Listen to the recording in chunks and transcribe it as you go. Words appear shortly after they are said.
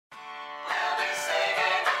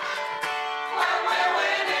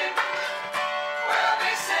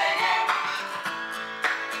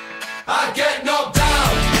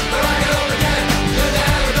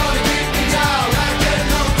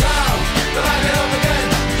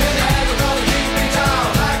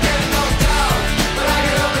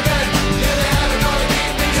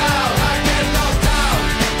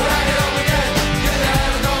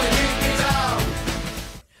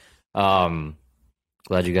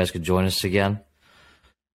glad you guys could join us again.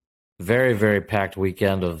 Very, very packed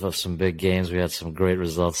weekend of some big games. We had some great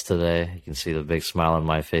results today. You can see the big smile on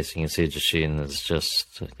my face. You can see Jashin is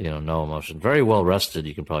just, no emotion. Very well rested,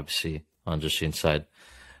 you can probably see on Jashin's side.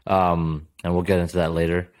 And we'll get into that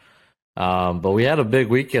later. But we had a big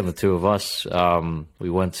weekend, the two of us. We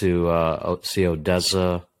went to see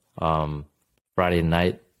Odessa Friday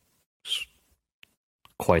night.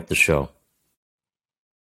 Quite the show.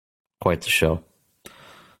 Quite the show.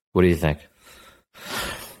 What do you think?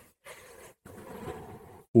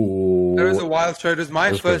 Ooh. It was a wild show. It was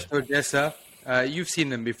my first Odessa. You've seen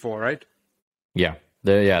them before, right? Yeah.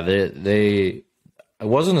 They it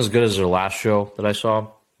wasn't as good as their last show that I saw,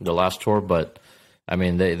 the last tour, but I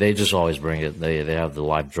mean they just always bring it. They have the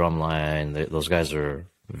live drum line. Those guys are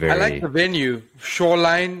very. I like the venue,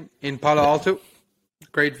 Shoreline in Palo Alto.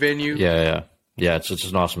 Great venue. Yeah. It's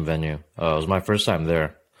an awesome venue. It was my first time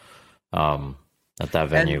there, at that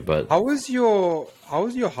venue. And but how was your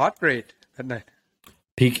heart rate that night?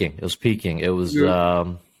 Peaking. It was peaking. It was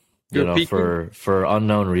for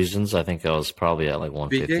unknown reasons. I think I was probably at like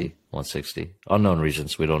 150, peaking? 160. Unknown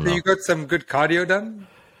reasons. We don't know. You got some good cardio done?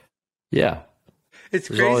 Yeah. It's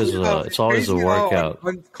crazy. It's always a workout.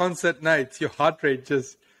 On concert nights, your heart rate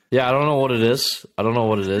just. Yeah, I don't know what it is. I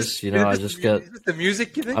just get. Is it the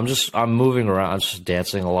music, you think? I'm moving around. I'm just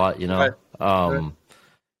dancing a lot, Right.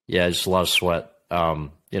 Yeah, just a lot of sweat, But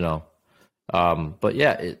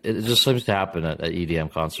yeah, it just seems to happen at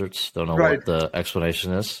EDM concerts. Don't know what the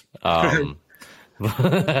explanation is. But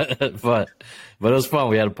it was fun.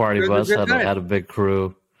 We had a party bus, had a big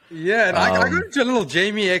crew. Yeah, and I got into a little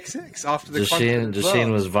Jamie XX after the concert.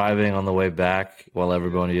 Jashin was vibing on the way back while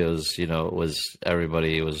everybody was,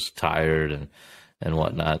 everybody was tired and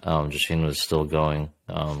whatnot. Jashin was still going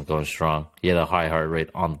strong. He had a high heart rate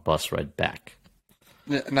on the bus ride back.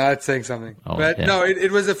 Yeah, no, that's saying something. No,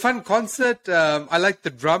 it was a fun concert. I liked the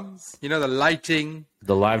drums, the lighting.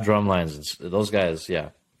 The live drum lines, those guys, yeah.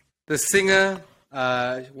 The singer,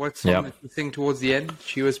 what song did she sing towards the end?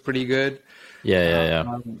 She was pretty good.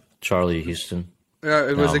 Yeah. Charlie Houston. Yeah,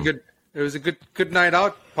 it was a good night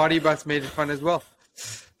out. Party bus made it fun as well.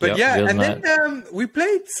 But then we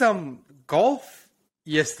played some golf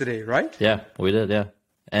yesterday, right? Yeah, we did, yeah.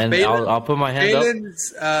 And I'll put my hand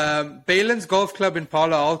up. Balin's Golf Club in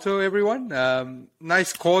Palo Alto, everyone.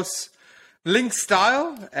 Nice course, link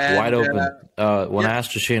style. And, wide open. When I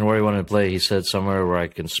asked Jashin where he wanted to play, he said somewhere where I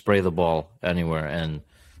can spray the ball anywhere. And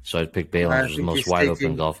so I'd pick Balin, which is the most wide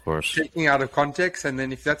open golf course. Taking out of context, and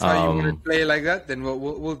then if that's how you want to play like that, then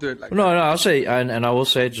we'll do it like that. No, I'll say, and I will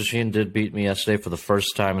say, Jashin did beat me yesterday for the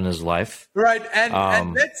first time in his life. Right,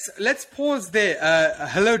 and let's pause there.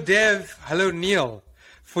 Hello, Dev. Hello, Neil.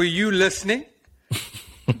 For you listening,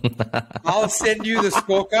 I'll send you the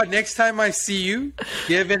scorecard next time I see you,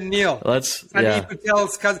 Dev and Neil. Samit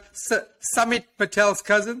Patel's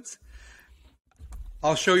cousins.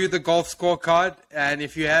 I'll show you the golf scorecard, and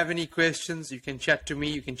if you have any questions, you can chat to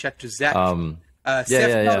me. You can chat to Zach. You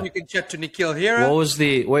can chat to Nikhil Hira. What was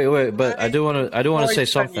the wait? But I do want to say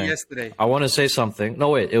something. Yesterday. I want to say something.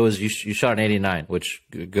 No, wait. It was you shot an 89, which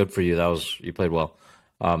good for you. You played well.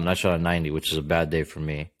 And I shot a 90, which is a bad day for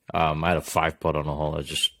me. I had a 5-putt on the hole. I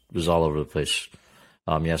just was all over the place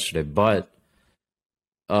yesterday. But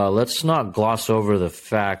let's not gloss over the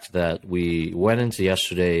fact that we went into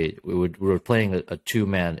yesterday. We were playing a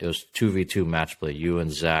 2-man. It was 2v2 match play. You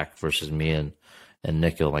and Zach versus me and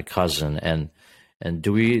Nikhil, my cousin. And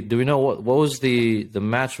do we know what was the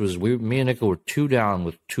match was? Me and Nikhil were 2 down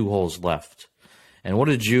with 2 holes left. And what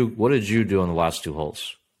did you do on the last 2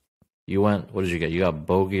 holes? You went. What did you get? You got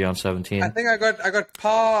bogey on 17. I think I got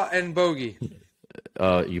par and bogey.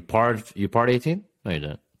 You parred 18? No, you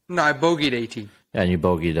didn't. No, I bogeyed 18. Yeah, and you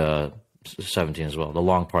bogeyed 17 as well. The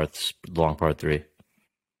long part 3.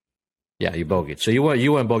 Yeah, you bogeyed. So you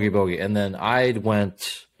went bogey, and then I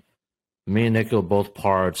went. Me and Nikhil both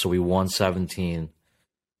parred, so we won 17.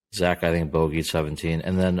 Zach, I think, bogeyed 17,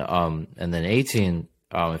 and then 18.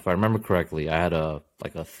 If I remember correctly, I had a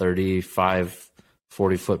 35.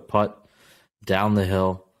 40-foot putt down the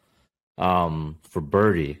hill for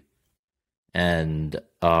birdie, and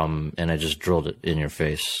I just drilled it in your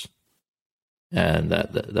face, and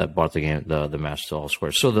that brought the game, the match to all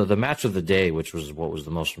squares. So the match of the day, which was what was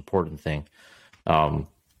the most important thing,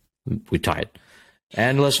 we tied.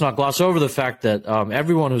 And let's not gloss over the fact that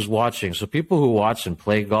everyone who's watching, so people who watch and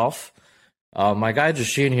play golf, my guy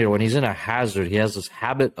Jashin here, when he's in a hazard, he has this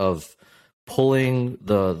habit of pulling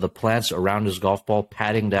the plants around his golf ball,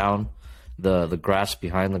 patting down the grass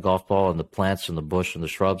behind the golf ball and the plants and the bush and the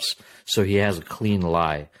shrubs, so he has a clean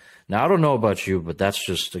lie. Now, I don't know about you, but that's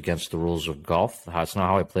just against the rules of golf. It's not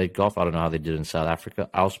how I played golf. I don't know how they did in South Africa.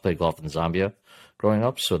 I also played golf in Zambia growing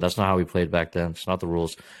up, so that's not how we played back then. It's not the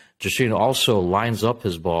rules. Jasheen also lines up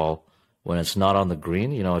his ball when it's not on the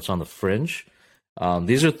green. It's on the fringe.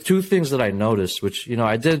 These are two things that I noticed, which,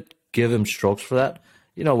 I did give him strokes for that.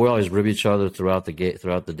 We always rib each other throughout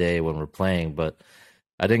the day when we're playing, but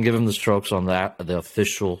I didn't give him the strokes on the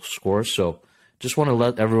official score. So just want to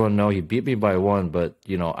let everyone know he beat me by one, but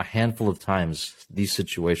a handful of times these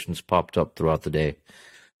situations popped up throughout the day.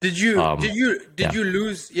 Did you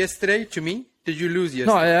lose yesterday to me? Did you lose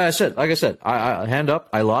yesterday? No, like I said, I hand up,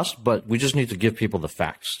 I lost, but we just need to give people the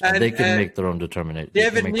facts. And they can make their own determination.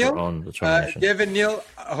 Devin Neal,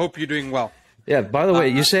 I hope you're doing well. Yeah, by the way,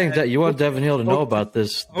 you're saying that you want Devin Neal to know about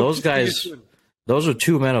this. Those guys, those are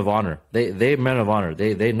two men of honor. They men of honor.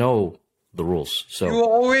 They know the rules. So you're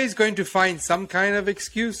always going to find some kind of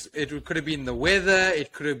excuse. It could have been the weather.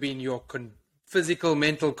 It could have been your physical,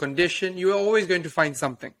 mental condition. You're always going to find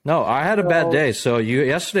something. No, I had a bad day. So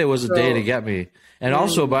yesterday was a day to get me. And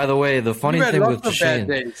also, by the way, the funny thing with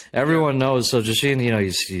Jasheen, everyone knows. So Jasheen,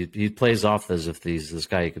 he plays off as if this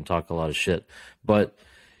guy he can talk a lot of shit. But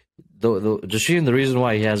Jasheen, the reason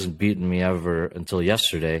why he hasn't beaten me ever until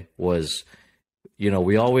yesterday was,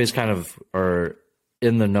 we always kind of are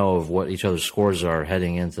in the know of what each other's scores are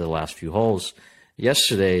heading into the last few holes.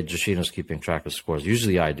 Yesterday, Jasheen was keeping track of scores.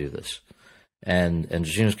 Usually I do this. And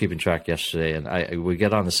Jasheen was keeping track yesterday, and we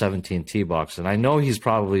get on the 17 tee box, and I know he's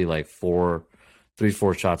probably like 4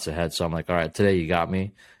 shots ahead. So I'm like, all right, today you got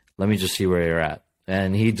me. Let me just see where you're at.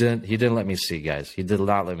 And he didn't let me see, guys. He did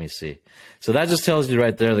not let me see. So that just tells you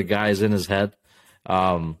right there the guy is in his head.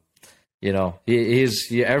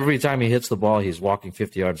 He's every time he hits the ball, he's walking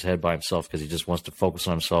 50 yards ahead by himself because he just wants to focus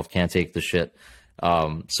on himself, can't take the shit.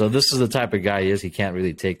 So this is the type of guy he is. He can't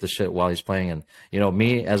really take the shit while he's playing. And,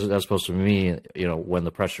 me, as opposed to me, when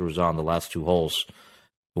the pressure was on the last 2 holes,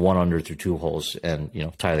 1 under through 2 holes and,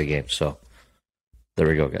 tie the game. So there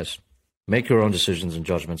we go, guys. Make your own decisions and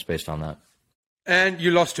judgments based on that. And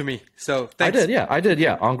you lost to me. So thanks. I did.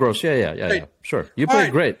 Yeah. On gross. Yeah. Sure. You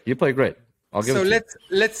played great. I'll give it to you. So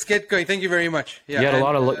let's get going. Thank you very much. Yeah. You had a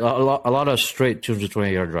lot of straight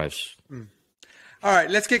 220-yard drives. All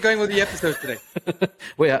right, let's get going with the episode today.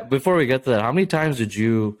 Wait, before we get to that, how many times did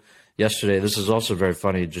you yesterday? This is also very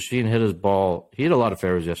funny. Jasheen hit his ball. He hit a lot of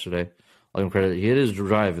fairways yesterday. I'll give him credit. He hit his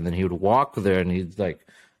drive, and then he would walk there, and he'd like,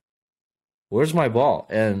 "Where's my ball?"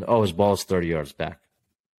 And his ball is 30 yards back.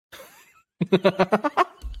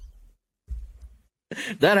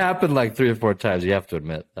 That happened like 3 or 4 times. You have to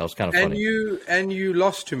admit that was kind of funny. And you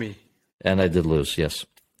lost to me. And I did lose. Yes.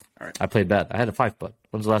 All right. I played bad. I had a 5-putt.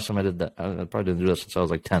 When's the last time I did that? I probably didn't do that since I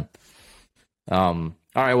was like 10. All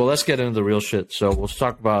right. Well, let's get into the real shit. So we'll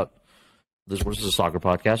talk about this. This is a soccer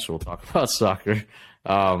podcast, so we'll talk about soccer.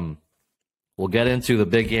 We'll get into the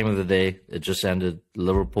big game of the day. It just ended.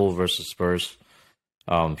 Liverpool versus Spurs.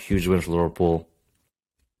 Huge win for Liverpool.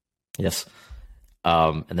 Yes.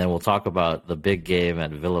 And then we'll talk about the big game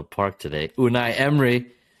at Villa Park today. Unai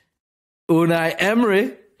Emery.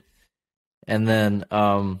 And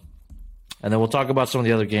then we'll talk about some of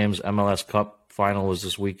the other games. MLS Cup final was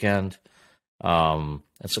this weekend.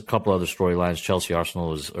 It's a couple other storylines. Chelsea Arsenal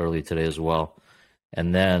was early today as well.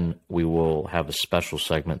 And then we will have a special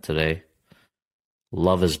segment today.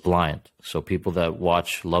 Love is Blind. So people that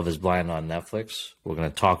watch Love is Blind on Netflix, we're going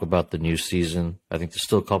to talk about the new season. I think there's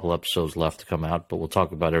still a couple episodes left to come out, but we'll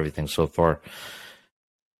talk about everything so far.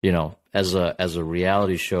 As a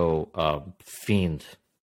reality show fiend,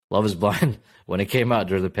 Love is Blind, when it came out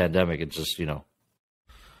during the pandemic, it just,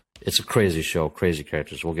 it's a crazy show, crazy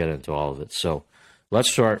characters. We'll get into all of it. So let's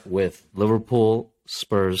start with Liverpool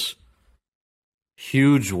Spurs.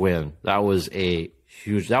 Huge win. That was a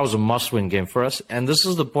must-win game for us. And this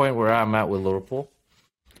is the point where I'm at with Liverpool.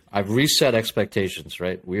 I've reset expectations,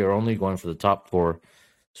 right? We are only going for the top 4.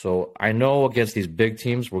 So I know against these big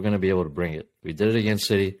teams, we're going to be able to bring it. We did it against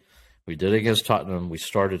City. We did it against Tottenham. We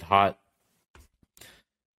started hot.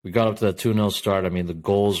 We got up to that 2-0 start. I mean, the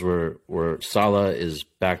goals were Salah is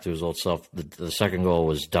back to his old self. The second goal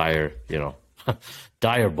was diabolical.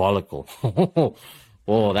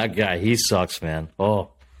 Oh, that guy, he sucks, man. Oh,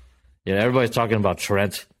 everybody's talking about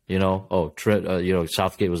Trent. Trent.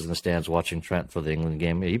 Southgate was in the stands watching Trent for the England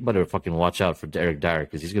game. He better fucking watch out for Eric Dyer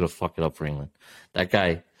because he's gonna fuck it up for England. That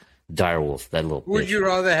guy, Direwolf, that little. Would bitch. you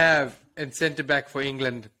rather have a centre back for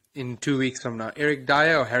England in 2 weeks from now, Eric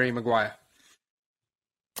Dyer or Harry Maguire?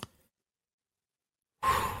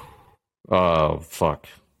 Oh, fuck.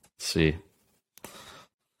 Let's see.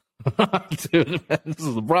 Dude, man, this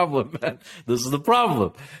is the problem, man. This is the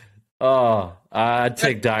problem. Oh, I'd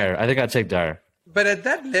take Dyer. I think I'd take Dyer. But at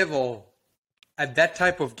that level, at that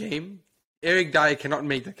type of game, Eric Dyer cannot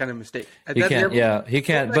make that kind of mistake. At He that can't. level, Yeah, he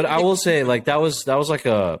can't. But I will say, like that was like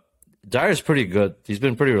a Dyer's pretty good. He's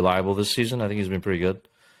been pretty reliable this season. I think he's been pretty good.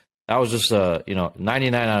 That was just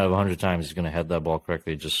 99 out of 100 times he's going to head that ball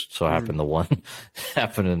correctly. Just so happened the one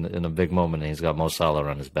happened in a big moment, and he's got Mo Salah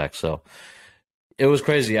around his back. So it was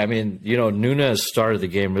crazy. I mean, Nunez started the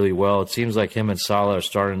game really well. It seems like him and Salah are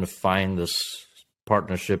starting to find this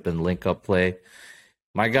partnership and link up play.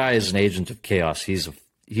 My guy is an agent of chaos. He's the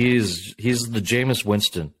Jameis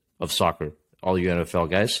Winston of soccer. All you NFL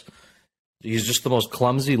guys. He's just the most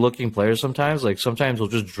clumsy looking player sometimes. Like sometimes he'll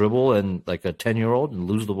just dribble and like a 10-year-old and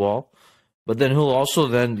lose the ball. But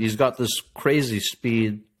then he's got this crazy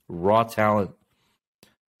speed, raw talent.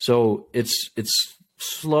 So it's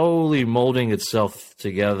slowly molding itself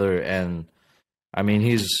together, and I mean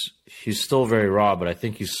he's still very raw, but I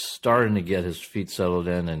think he's starting to get his feet settled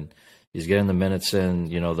in and he's getting the minutes in.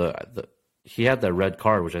 He had that red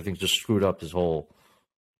card, which I think just screwed up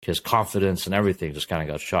his confidence and everything just kind of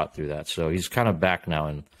got shot through that. So he's kind of back now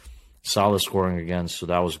and solid scoring again. So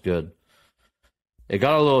that was good. It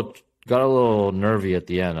got a little nervy at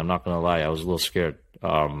the end. I'm not going to lie. I was a little scared.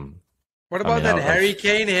 What about that Harry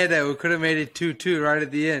Kane header who could have made it 2-2 right at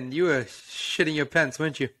the end? You were shitting your pants,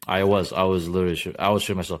 weren't you? I was literally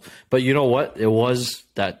shitting myself. But you know what? It was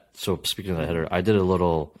that. So speaking of the header, I didn't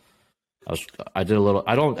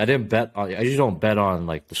bet on. I usually don't bet on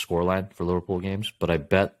like the scoreline for Liverpool games, but I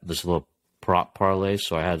bet this little prop parlay.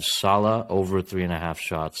 So I had Salah over 3.5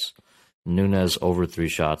 shots, Nunez over 3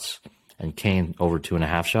 shots, and Kane over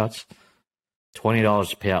 2.5 shots. $20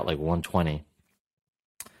 to pay out like $120.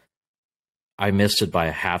 I missed it by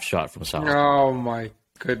a half shot from Salah. Oh my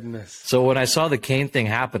goodness! So when I saw the Kane thing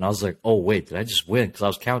happen, I was like, "Oh wait, did I just win?"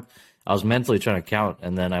 Because I was mentally trying to count,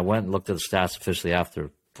 and then I went and looked at the stats officially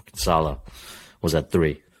after. Fucking Salah was at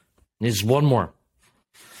 3. Needs one more.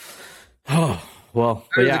 Oh well,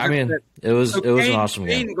 but yeah, I mean, it was an awesome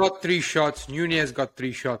game. Kane got 3 shots. Nunez got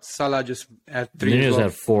 3 shots. Salah just had 3. Nunez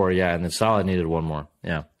had 4, yeah, and then Salah needed one more.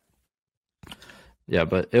 Yeah,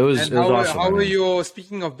 but it was awesome. How were your?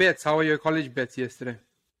 Speaking of bets, how were your college bets yesterday?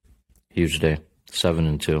 Huge day,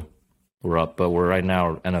 7-2. We're up, but we're right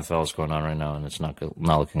now. NFL is going on right now, and it's not good,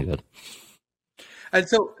 not looking good. And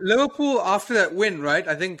so Liverpool, after that win, right?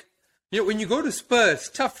 I think when you go to Spurs,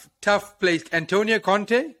 tough place. Antonio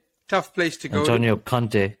Conte, tough place to go. Antonio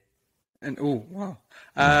Conte. And oh wow,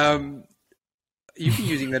 you've been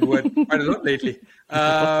using that word quite a lot lately.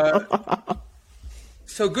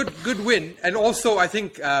 So good win, and also I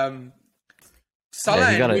think Salah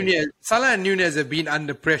and Nunez have been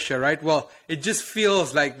under pressure, right? Well, it just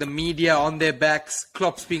feels like the media on their backs.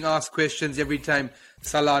 Klopp's being asked questions every time.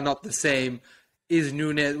 Salah not the same. Is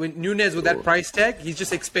Nunez with that price tag? He's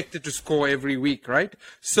just expected to score every week, right?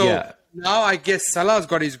 So now I guess Salah's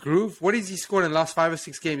got his groove. What has he scored in the last 5 or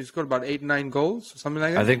 6 games? He scored about 8, 9 goals or something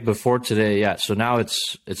like that. I think before today, yeah. So now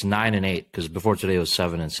it's 9 and 8 because before today it was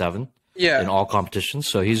 7 and 7. Yeah, in all competitions.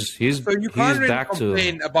 So he's so you can't really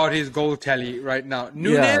complain about his goal tally right now.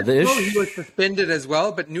 Nunez, he was suspended as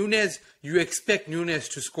well, but Nunez, you expect Nunez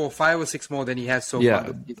to score 5 or 6 more than he has so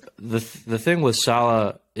far. The thing with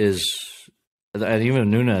Salah is, and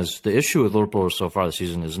even Nunez, the issue with Liverpool so far this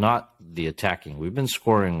season is not the attacking. We've been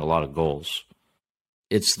scoring a lot of goals.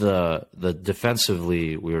 It's the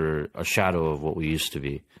defensively we're a shadow of what we used to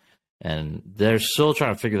be. And they're still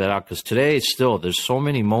trying to figure that out because today, there's so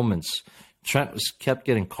many moments. Trent kept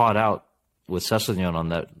getting caught out with Sessegnon on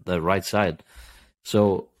that right side.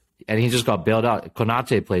 So, and he just got bailed out.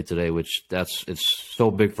 Konate played today, which it's so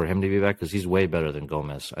big for him to be back because he's way better than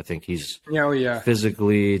Gomez. I think he's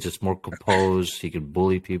physically just more composed. He can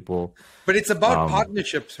bully people. But it's about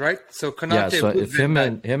partnerships, right? So Konate. Yeah. So if him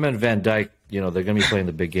and Van Dijk, they're going to be playing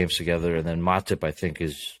the big games together, and then Matip, I think,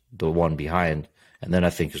 is the one behind. And then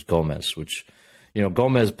I think it's Gomez, which,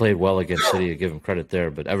 Gomez played well against City. I give him credit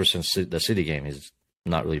there. But ever since the City game, he's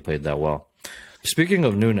not really played that well. Speaking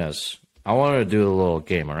of Nunez, I wanted to do a little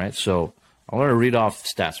game, all right? So I want to read off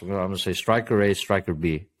stats. I'm going to say striker A, striker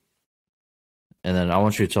B. And then I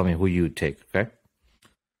want you to tell me who you would take, okay?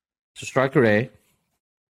 So striker A,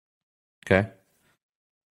 okay?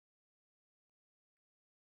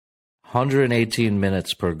 118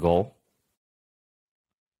 minutes per goal.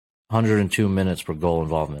 102 minutes per goal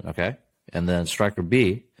involvement, okay? And then striker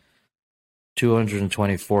B,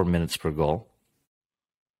 224 minutes per goal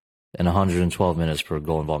and 112 minutes per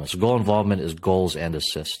goal involvement. So goal involvement is goals and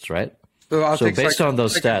assists, right? So based on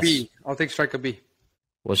those stats, I'll take striker B.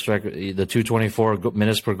 What striker? The 224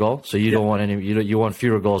 minutes per goal. So you don't want any. You want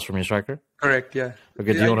fewer goals from your striker. Correct. Yeah.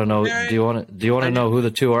 Okay. Do you want to know? Do you want to know who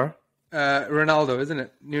the two are? Ronaldo, isn't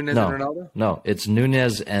it? Nunez and Ronaldo. No, it's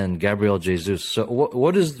Nunez and Gabriel Jesus. So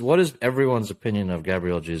what is everyone's opinion of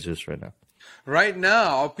Gabriel Jesus right now? Right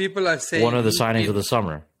now, people are saying One of the signings of the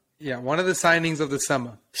summer. Yeah, one of the signings of the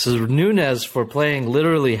summer. So Nunez, for playing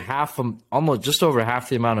literally almost just over half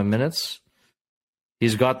the amount of minutes,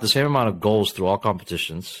 he's got the same amount of goals through all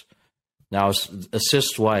competitions. Now,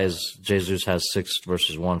 assist-wise, Jesus has 6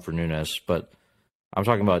 versus 1 for Nunez, but I'm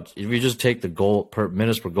talking about if you just take the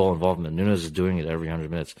minutes per goal involvement, Nunez is doing it every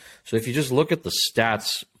 100 minutes. So if you just look at the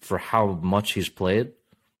stats for how much he's played,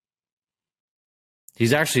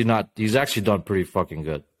 he's actually done pretty fucking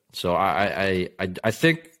good. So I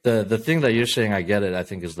think the thing that you're saying, I get it. I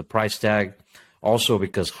think is the price tag, also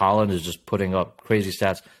because Haaland is just putting up crazy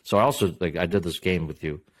stats. So I also I did this game with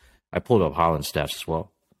you. I pulled up Haaland's stats as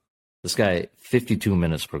well. This guy 52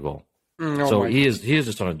 minutes per goal. So he is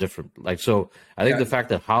just on a different so I think the fact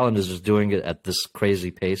that Haaland is just doing it at this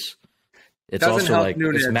crazy pace, it's also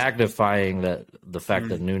it's magnifying the fact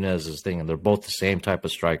that Nunez is thinking they're both the same type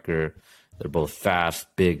of striker. They're both fast,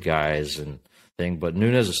 big guys and thing, but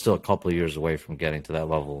Nunez is still a couple of years away from getting to that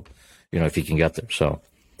level, if he can get there. So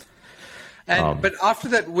but after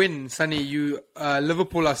that win, Sonny,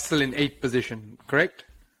 Liverpool are still in 8th position, correct?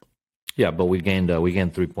 Yeah, but we gained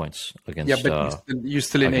 3 points against. Yeah, but you're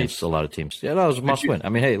still in against 8th. A lot of teams. Yeah, that was a must win. I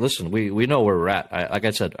mean, hey, listen, we know where we're at. Like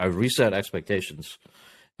I said, I've reset expectations,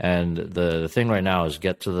 and the thing right now is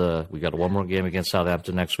we got one more game against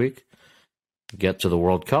Southampton next week, get to the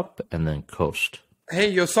World Cup, and then coast. Hey,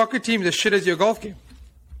 your soccer team's as shit as your golf game.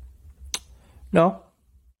 No.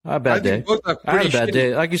 I had a bad day. I had a bad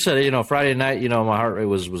day. Like you said, Friday night, my heart rate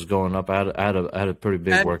was going up. I had a pretty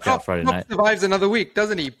big workout Friday night. Survives another week,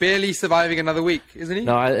 doesn't he? Barely surviving another week, isn't he?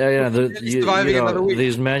 No, another week.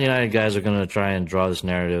 These Man United guys are going to try and draw this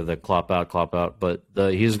narrative that Klopp out. But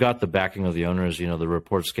he's got the backing of the owners. The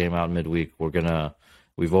reports came out midweek.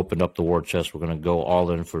 We've opened up the war chest. We're going to go all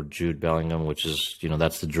in for Jude Bellingham, which is,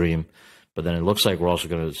 that's the dream. But then it looks like we're also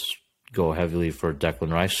going to go heavily for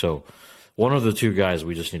Declan Rice. So one of the two guys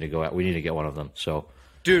we just need to go at. We need to get one of them. So,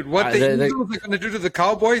 dude, what the Eagles are going to do to the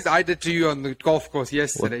Cowboys, I did to you on the golf course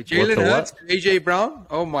yesterday. Jalen Hurts, AJ Brown.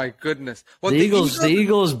 Oh my goodness! The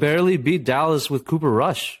Eagles barely beat Dallas with Cooper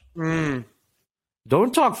Rush. Don't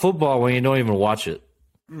talk football when you don't even watch it.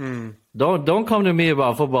 Don't come to me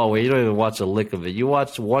about football when you don't even watch a lick of it. You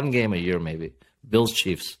watch one game a year, maybe. Bills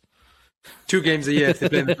Chiefs. 2 games a year if they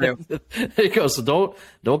play in the playoffs. There you go. So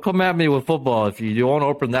don't come at me with football if you won't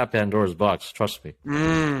open that Pandora's box. Trust me.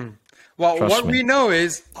 Well, we know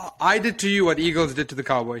is I did to you what Eagles did to the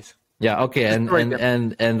Cowboys. Yeah. Okay.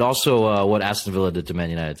 And also what Aston Villa did to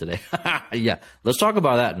Man United today. Yeah. Let's talk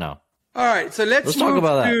about that now. All right. So let's talk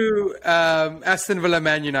about to Aston Villa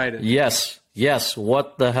Man United. Yes.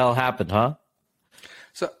 What the hell happened, huh?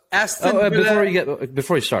 So Aston Villa.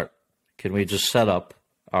 Before you start, can we just set up?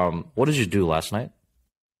 What did you do last night?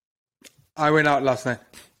 I went out last night.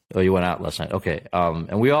 Oh, you went out last night. Okay. And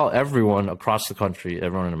everyone across the country,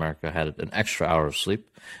 everyone in America had an extra hour of sleep.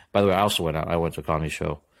 By the way, I also went out. I went to a comedy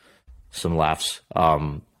show, some laughs,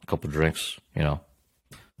 a couple drinks,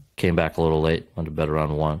 came back a little late, went to bed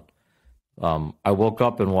around 1. I woke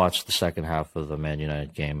up and watched the second half of the Man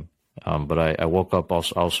United game. But I woke up,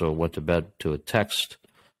 also went to bed to a text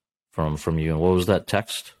from you. And what was that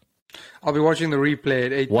text? I'll be watching the replay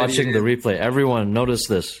at 8:30. Watching the replay. Everyone, notice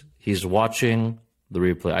this. He's watching the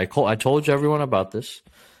replay. I told you everyone about this.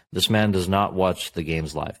 This man does not watch the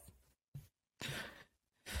games live.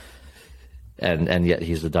 And yet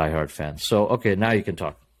he's a diehard fan. So, okay, now you can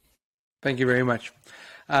talk. Thank you very much.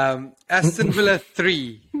 Aston Villa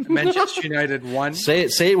 3, Manchester United 1. Say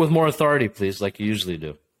it with more authority, please, like you usually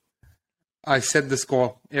do. I said the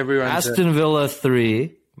score. Aston Villa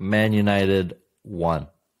 3, Man United 1.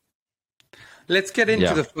 Let's get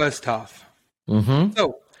into the first half.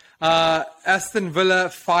 So, Aston Villa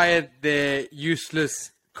fired their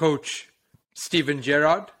useless coach, Steven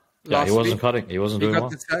Gerrard. Yeah, he wasn't cutting. He wasn't doing well.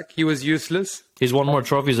 The sack. He was useless. He's won more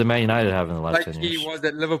trophies than Man United have in the last 10 years. He was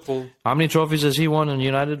at Liverpool. How many trophies has he won in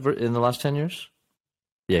United in the last 10 years?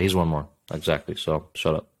 Yeah, he's won more. Exactly. So,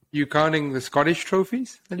 shut up. You counting the Scottish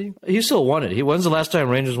trophies? He still won it. When's the last time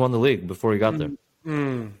Rangers won the league before he got there?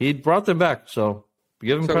 He brought them back, so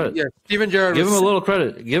give him credit. Yeah, Steven Gerrard. Give him a little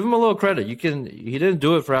credit. Give him a little credit. He didn't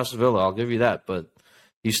do it for Aston Villa. I'll give you that, but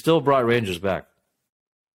he still brought Rangers back.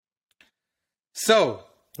 So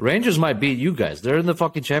Rangers might beat you guys. They're in the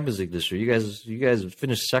fucking Champions League this year. You guys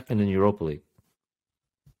finished second in Europa League.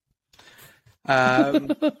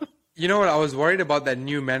 You know what? I was worried about that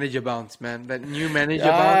new manager bounce, man. That new manager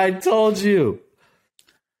bounce. I told you.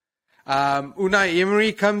 Unai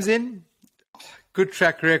Emery comes in. Good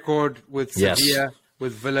track record with Sevilla,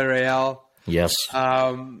 with Villarreal. Yes.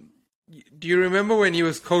 Do you remember when he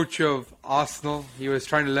was coach of Arsenal? He was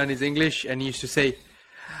trying to learn his English, and he used to say,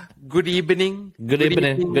 "Good evening, good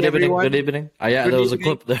evening, everyone." good evening. Yeah, Good there was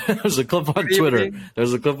evening. There was a clip on Good Twitter. evening. There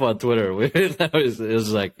was a clip on Twitter. It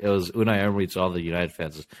was Unai Emery to all the United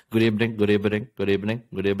fans. Good evening, good evening, good evening,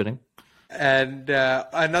 good evening. And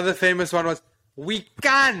another famous one was, "We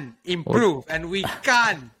can improve, and we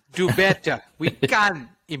can do better. We can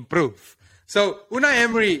improve." So Unai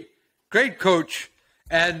Emery, great coach.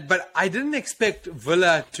 But I didn't expect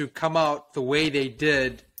Villa to come out the way they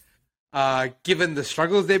did, given the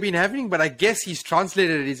struggles they've been having. But I guess he's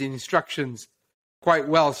translated his instructions quite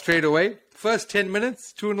well straight away. First 10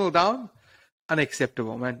 minutes, 2-0 down.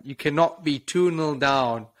 Unacceptable, man. You cannot be 2-0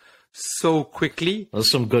 down so quickly.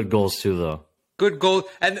 There's some good goals too, though. Good goal.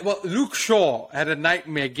 And, Luke Shaw had a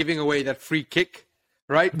nightmare giving away that free kick,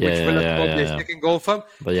 right? Yeah, Which Villa scored their second goal from.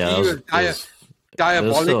 But yeah, he was diabolical.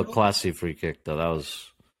 It was still a classy free kick, though. That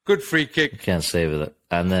was good free kick. You can't save it.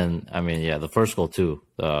 And then, the first goal too.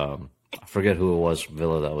 I forget who it was from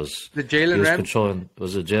Villa. That was the Jalen Ramsey.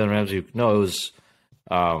 Was it Jalen Ramsey? No, it was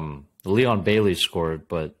Leon Bailey scored,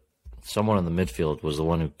 but someone in the midfield was the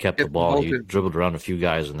one who kept the ball. He dribbled around a few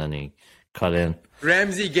guys and then he cut in.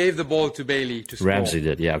 Ramsey gave the ball to Bailey to score. Ramsey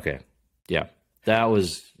did. Yeah. Okay. Yeah. That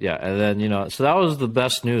was and then so that was the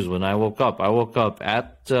best news when I woke up. I woke up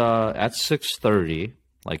at 6:30,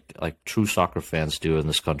 like true soccer fans do in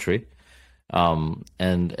this country, and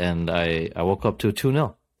I woke up to a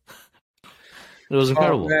 2-0. It was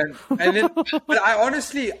incredible. Oh, and then, but I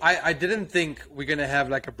honestly didn't think we're gonna have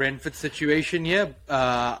like a Brentford situation here.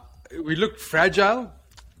 We looked fragile,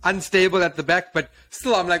 unstable at the back, but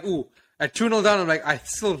still, I'm like, ooh, at 2-0 down, I'm like, I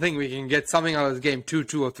still think we can get something out of this game,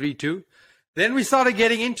 2-2 or 3-2. Then we started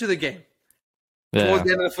getting into the game towards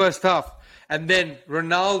the end of the first half. And then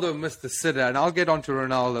Ronaldo missed the sitter. And I'll get on to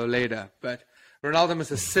Ronaldo later. But Ronaldo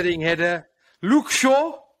missed a sitting header. Luke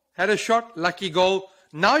Shaw had a shot. Lucky goal.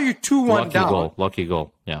 Now you're 2-1 down. Lucky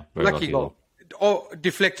goal. Yeah. Very lucky goal. Oh,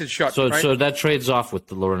 deflected shot. So, right? So that trades off with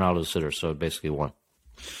the Ronaldo sitter. So basically won.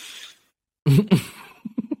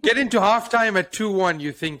 Get into halftime at 2-1.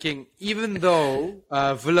 You're thinking, even though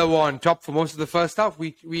Villa were on top for most of the first half,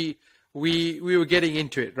 we were getting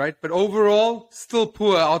into it, right? But overall, still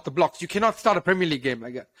poor out the blocks. You cannot start a Premier League game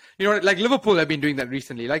like that. You know, like Liverpool have been doing that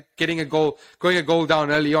recently, like going a goal down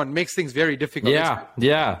early on makes things very difficult. Yeah.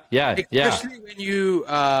 Especially when you,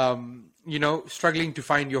 struggling to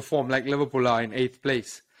find your form, like Liverpool are in 8th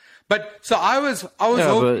place. But so I was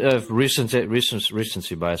hoping. But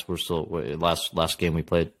recency bias, we're still last game we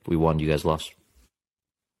played, we won. You guys lost.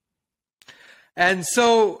 And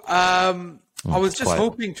so I was just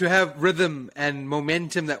hoping to have rhythm and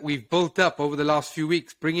momentum that we've built up over the last few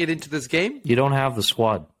weeks, bring it into this game. You don't have the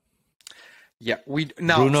squad. Yeah,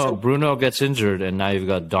 Bruno gets injured, and now you've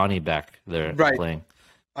got Donny back there playing.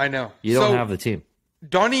 I know. You don't have the team.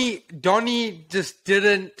 Donny just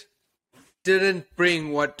didn't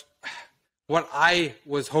bring what I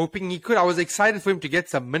was hoping he could. I was excited for him to get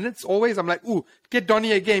some minutes. Always, I'm like, ooh, get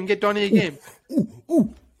Donny a game.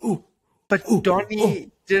 Ooh. But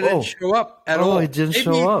Donny didn't show up at all. He didn't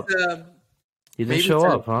show up. He didn't show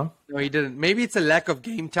up, huh? No, he didn't. Maybe it's a lack of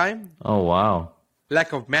game time. Oh, wow.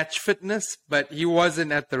 Lack of match fitness, but he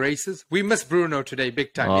wasn't at the races. We miss Bruno today,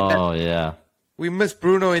 big time. Oh, yeah. We miss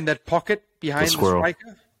Bruno in that pocket behind the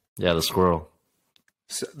striker. Yeah, the squirrel.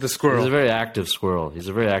 The squirrel. He's a very active squirrel.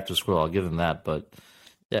 I'll give him that. But,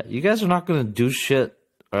 yeah, you guys are not going to do shit.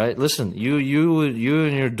 All right, listen, you and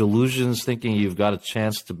your delusions thinking you've got a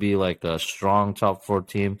chance to be like a strong top 4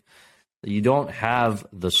 team. You don't have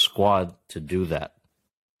the squad to do that.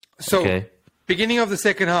 So, beginning of the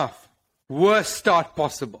second half, worst start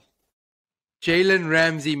possible. Jalen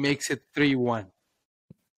Ramsey makes it 3-1.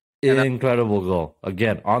 Incredible goal.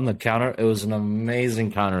 Again, on the counter, it was an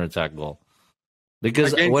amazing counterattack goal.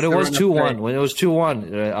 Because when it was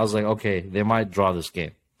 2-1, I was like, okay, they might draw this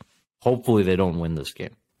game. Hopefully they don't win this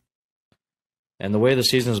game. And the way the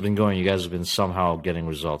season has been going, you guys have been somehow getting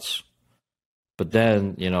results. But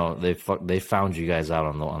then, they found you guys out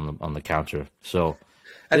on the counter. So,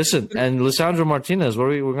 listen, and Lisandro Martinez,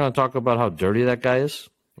 we're going to talk about how dirty that guy is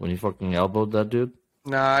when he fucking elbowed that dude.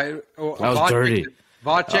 Nah, that was dirty.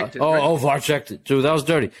 VAR checked it. VAR checked it. Dude, that was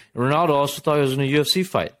dirty. Ronaldo also thought he was in a UFC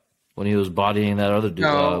fight when he was bodying that other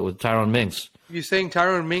dude with Tyrone Mings. You saying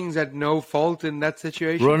Tyrone Mings had no fault in that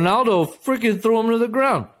situation? Ronaldo freaking threw him to the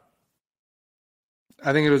ground.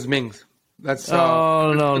 I think it was Mings. That's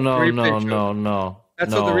no. That's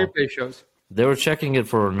what the replay shows. They were checking it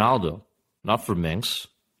for Ronaldo, not for Mings.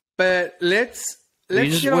 But let's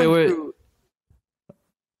get on to...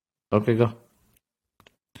 Okay, go.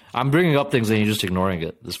 I'm bringing up things and you're just ignoring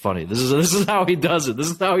it. It's funny. This is how he does it. This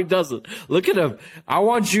is how he does it. Look at him. I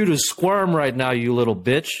want you to squirm right now, you little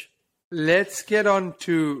bitch. Let's get on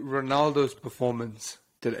to Ronaldo's performance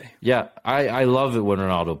today. Yeah, I love it when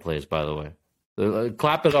Ronaldo plays, by the way.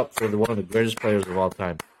 Clap it up for one of the greatest players of all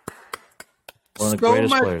time. One of the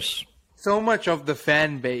greatest players. So much of the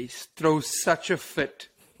fan base throws such a fit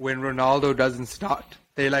when Ronaldo doesn't start.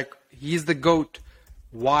 They're like, he's the GOAT.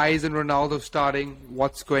 Why isn't Ronaldo starting?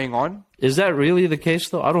 What's going on? Is that really the case,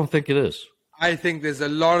 though? I don't think it is. I think there's a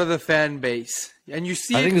lot of the fan base. And you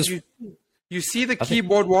see you see the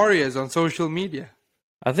keyboard warriors on social media.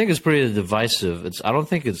 I think it's pretty divisive. I don't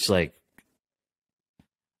think it's like... I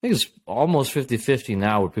think it's almost 50-50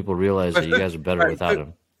 now where people realize that you guys are better without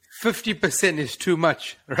him. 50% is too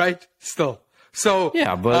much, right? Still. So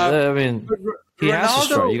yeah, but I mean, he has to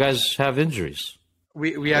start. You guys have injuries.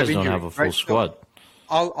 We have injuries. Don't have a full squad.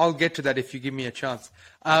 So I'll get to that if you give me a chance.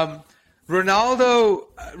 Ronaldo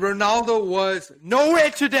was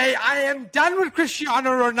nowhere today. I am done with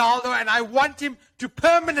Cristiano Ronaldo, and I want him to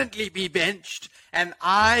permanently be benched. And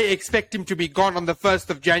I expect him to be gone on the 1st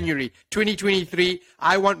of January, 2023.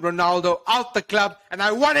 I want Ronaldo out the club, and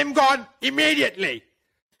I want him gone immediately.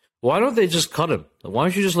 Why don't they just cut him? Why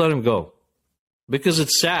don't you just let him go? Because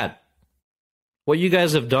it's sad. What you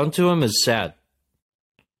guys have done to him is sad.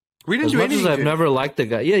 We didn't do anything. As much as I've never liked the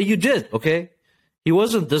guy. Yeah, you did, okay? He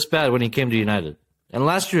wasn't this bad when he came to United. And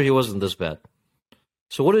last year he wasn't this bad.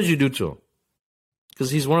 So what did you do to him?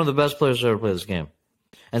 Because he's one of the best players to ever play this game.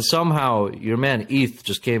 And somehow your man Eth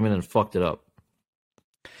just came in and fucked it up.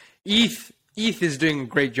 Eth is doing a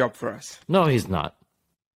great job for us. No, he's not.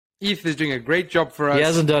 Eth is doing a great job for us. He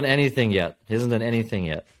hasn't done anything yet. He's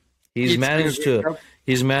managed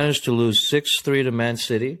to lose 6-3 to Man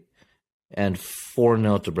City and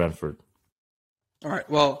 4-0 to Brentford. All right.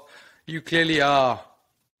 Well, you clearly are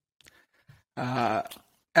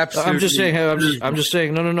absolutely... I'm just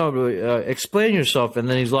saying, no. Explain yourself, and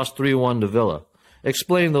then he's lost 3-1 to Villa.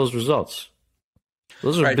 Explain those results.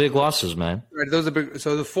 Those are big losses, man. Right, those are big.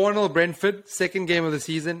 So the 4-0 Brentford, second game of the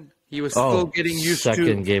season. He was still getting used to...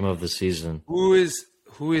 Second game of the season. Who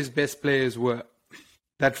his best players were.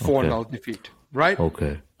 That 4-0 defeat, right?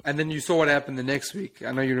 Okay. And then you saw what happened the next week.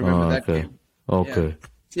 I know you remember that game. Okay. Yeah.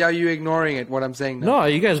 See how you're ignoring it, what I'm saying now. No,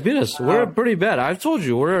 you guys beat us. We're pretty bad. I've told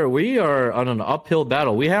you, we are on an uphill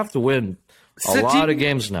battle. We have to win a lot of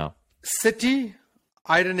games now. City,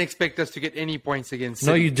 I didn't expect us to get any points against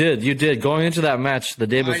City. No, you did. You did. Going into that match the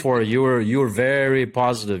day before, you were very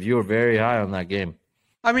positive. You were very high on that game.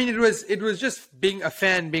 I mean, it was just being a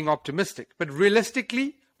fan, being optimistic. But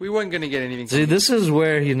realistically, we weren't going to get anything. See, this is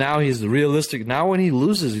where he's realistic. Now when he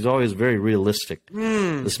loses, he's always very realistic.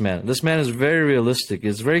 This man is very realistic.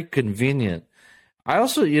 It's very convenient. I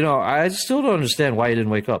also, I still don't understand why he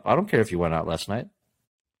didn't wake up. I don't care if you went out last night.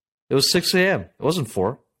 It was 6 a.m. It wasn't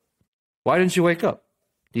 4. Why didn't you wake up?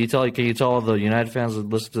 Can you tell all the United fans that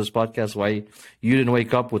listen to this podcast why you didn't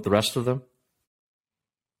wake up with the rest of them?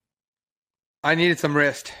 I needed some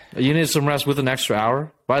rest. You needed some rest with an extra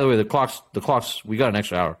hour? By the way, the clocks, we got an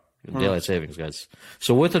extra hour. Daylight savings, guys.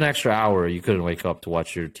 So with an extra hour, you couldn't wake up to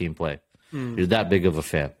watch your team play. You're that big of a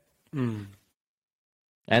fan.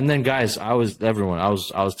 And then, guys, I was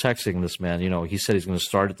texting this man. He said he's going to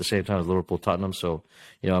start at the same time as Liverpool Tottenham. So,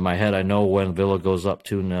 in my head, I know when Villa goes up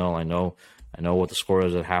 2-0. I know what the score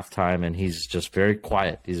is at halftime, and he's just very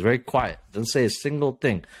quiet. He's very quiet. Doesn't say a single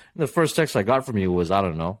thing. And the first text I got from you was, I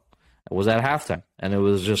don't know, it was at halftime, and it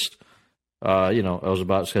was just, it was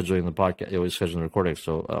about scheduling the podcast. It was scheduling the recording.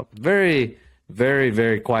 So, very, very,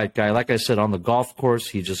 very quiet guy. Like I said, on the golf course,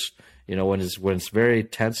 he just, when it's very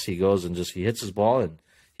tense, he goes and he hits his ball, and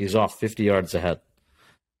he's off 50 yards ahead.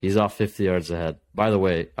 He's off 50 yards ahead. By the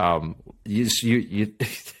way, we need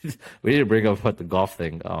to bring up about the golf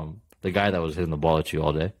thing. The guy that was hitting the ball at you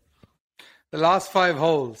all day. The last 5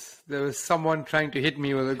 holes, there was someone trying to hit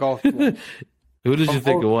me with a golf ball. Who did you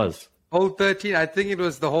think it was? Hole 13, I think it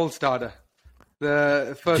was the hole starter.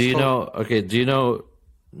 The first what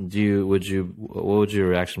would your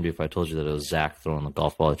reaction be if I told you that it was Zach throwing the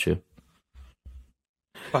golf ball at you?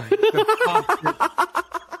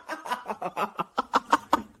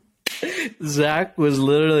 Zach was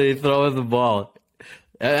literally throwing the ball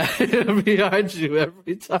behind you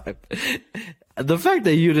every time. The fact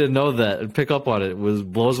that you didn't know that and pick up on it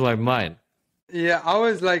blows my mind. Yeah, I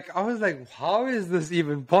was like, how is this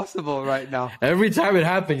even possible right now? Every time it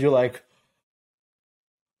happened, you're like,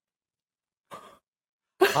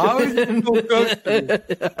 How is it so close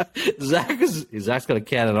to you? Zach's got a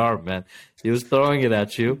cannon arm, man. He was throwing it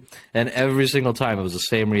at you, and every single time it was the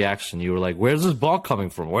same reaction. You were like, "Where's this ball coming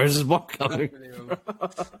from? Where's this ball coming?"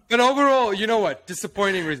 But overall, you know what?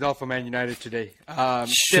 Disappointing result for Man United today.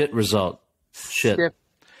 Shit result. Shit.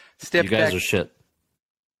 Step You guys back. are shit.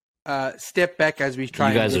 Step back as we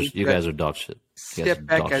try. You guys are dog shit. Step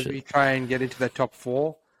back as we try and get into the top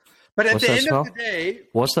 4. But at What's the that end smell? of the day,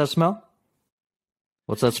 What's that smell?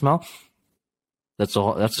 What's that smell? That's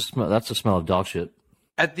the smell of dog shit.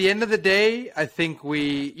 at the end of the day, I think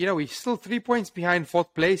we're still 3 points behind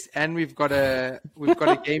 4th place, and we've got a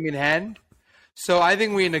game in hand. So I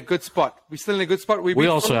think we're in a good spot. We're still in a good spot. We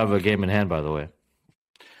also have a game in hand, by the way.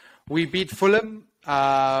 We beat Fulham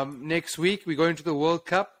next week. We go into the World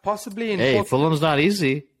Cup, possibly in. Hey, Fulham's not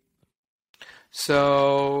easy.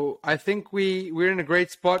 So I think we're in a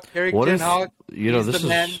great spot. Eric What Ten if Hag, this the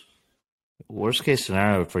man. is worst case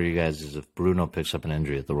scenario for you guys is if Bruno picks up an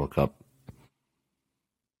injury at the World Cup.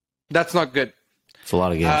 That's not good. It's a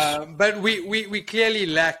lot of games. But we clearly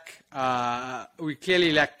lack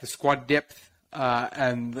the squad depth,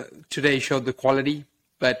 and today showed the quality.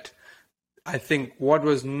 But I think what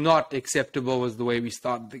was not acceptable was the way we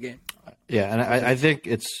started the game. Yeah, and I think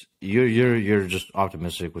it's you're just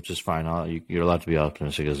optimistic, which is fine. You're allowed to be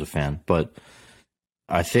optimistic as a fan, but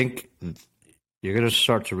I think you're going to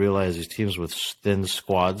start to realize these teams with thin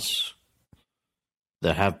squads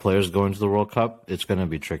that have players going to the World Cup, it's going to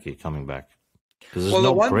be tricky coming back because there's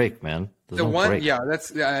no break, man. Break. Yeah,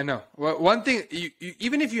 I know. Well, one thing,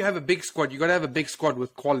 even if you have a big squad, you got to have a big squad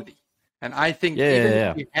with quality. And I think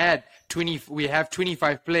if we have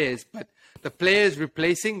 25 players, but the players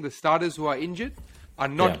replacing the starters who are injured are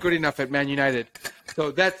not good enough at Man United. So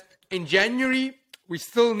that in January we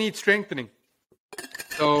still need strengthening.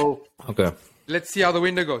 So let's see how the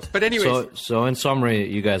window goes. But anyways, so in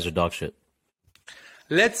summary, you guys are dog shit.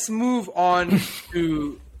 Let's move on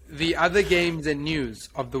to the other games and news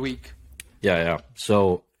of the week. Yeah.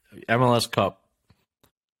 So MLS Cup,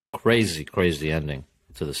 crazy ending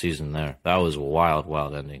to the season there. That was a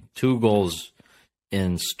wild ending. 2 goals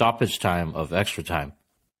in stoppage time of extra time.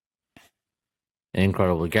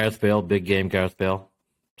 Incredible. Gareth Bale, big game Gareth Bale,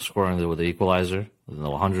 scoring with the equalizer in the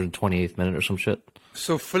 128th minute or some shit.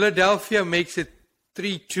 So Philadelphia makes it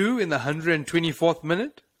 3-2 in the 124th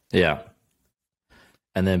minute? Yeah.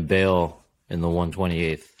 And then Bale in the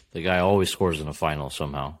 128th. The guy always scores in a final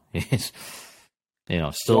somehow. He's,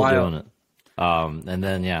 still doing it. And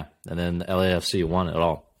then LAFC won it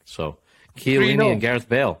all. So Chiellini and Gareth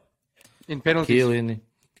Bale. In penalties.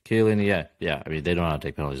 Chiellini, yeah. I mean, they don't know how to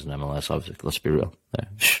take penalties in MLS, obviously. Let's be real.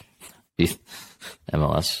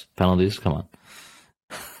 MLS penalties, come on.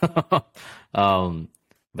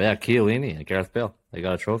 But yeah, Chiellini and Gareth Bale, they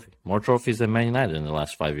got a trophy. More trophies than Man United in the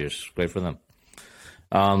last 5 years. Great for them.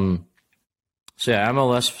 So yeah,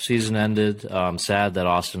 MLS season ended. Sad that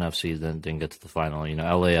Austin FC didn't get to the final.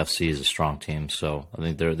 LAFC is a strong team, so I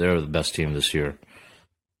think they're the best team this year.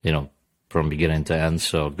 From beginning to end.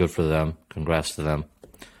 So good for them. Congrats to them.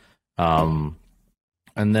 And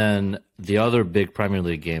then the other big Premier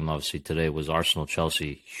League game, obviously today, was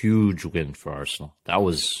Arsenal-Chelsea. Huge win for Arsenal. That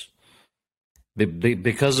was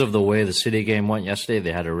because of the way the City game went yesterday.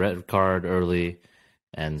 They had a red card early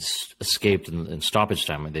and escaped in stoppage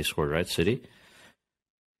time. They scored, right, City?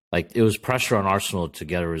 Like, it was pressure on Arsenal to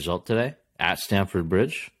get a result today at Stamford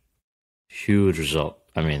Bridge. Huge result.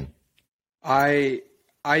 I mean, I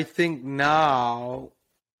think now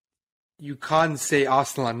you can't say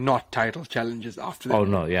Arsenal are not title challengers after that. Oh,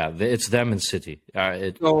 no, yeah. It's them and City.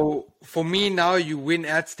 So, for me now, you win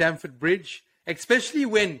at Stamford Bridge, especially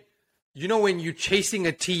when you're chasing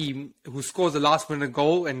a team who scores a last-minute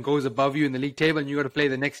goal and goes above you in the league table and you got to play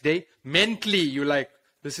the next day. Mentally, you're like,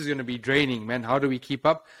 this is going to be draining, man. How do we keep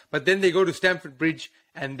up? But then they go to Stamford Bridge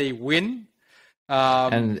and they win.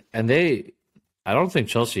 I don't think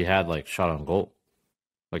Chelsea had shot on goal.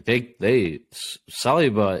 Saliba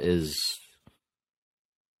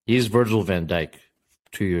he's Virgil van Dijk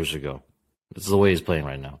 2 years ago. It's the way he's playing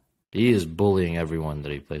right now. He is bullying everyone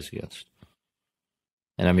that he plays against.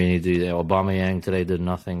 And I mean, Aubameyang today did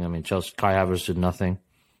nothing. I mean, Kai Havertz did nothing.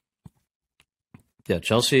 Yeah,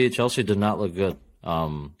 Chelsea did not look good.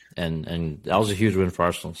 And that was a huge win for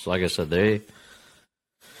Arsenal. So like I said, they've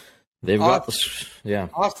got this. Yeah,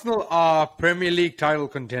 Arsenal are Premier League title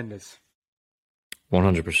contenders.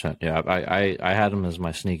 100%. Yeah, I had them as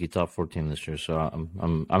my sneaky top 4 team this year. So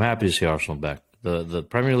I'm happy to see Arsenal back. The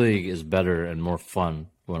Premier League is better and more fun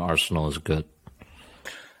when Arsenal is good.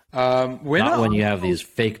 Not when you have these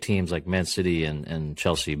fake teams like Man City and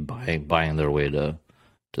Chelsea buying their way to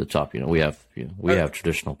to the top. We have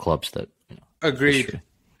traditional clubs that. Agreed.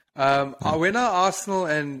 When are Arsenal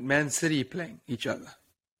and Man City playing each other?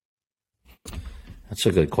 That's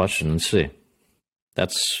a good question. Let's see.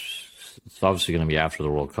 It's obviously going to be after the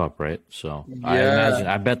World Cup, right? So Yeah.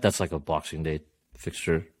 I bet that's like a Boxing Day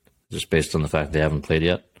fixture, just based on the fact they haven't played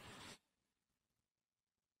yet.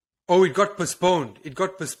 Oh, it got postponed. It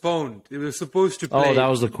was supposed to play. Oh, that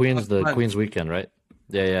was the Queen's weekend, right?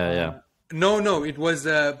 Yeah. No, it was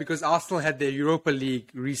because Arsenal had their Europa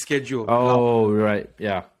League rescheduled. Oh, right,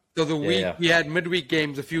 yeah. So the week we had midweek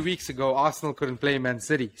games a few weeks ago, Arsenal couldn't play Man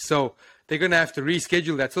City. So they're going to have to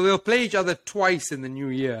reschedule that. So they'll play each other twice in the new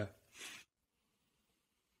year.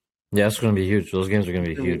 Yeah, it's going to be huge. Those games are going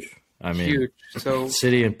to be huge. I mean, huge. So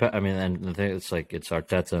City and Pep, and the thing, it's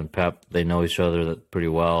Arteta and Pep. They know each other pretty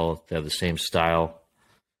well. They have the same style.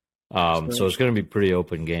 So it's going to be a pretty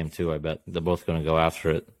open game too. I bet they're both going to go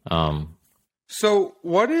after it. So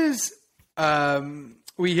what is? We're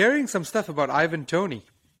hearing some stuff about Ivan Toney.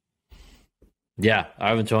 Yeah,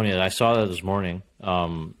 Ivan Toney. I saw that this morning.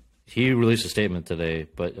 He released a statement today,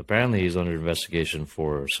 but apparently he's under investigation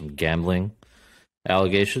for some gambling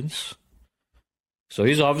allegations. So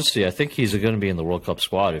he's obviously, I think he's going to be in the World Cup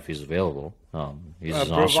squad if he's available. He's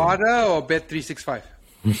Bravada or Bet365?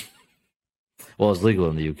 Well, it's legal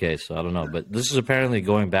in the UK, so I don't know. But this is apparently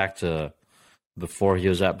going back to before he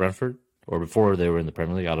was at Brentford or before they were in the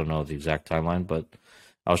Premier League. I don't know the exact timeline, but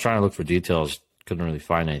I was trying to look for details. Couldn't really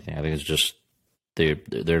find anything. I think it's just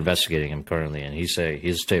they're investigating him currently, and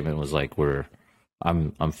his statement was like,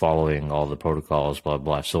 I'm following all the protocols, blah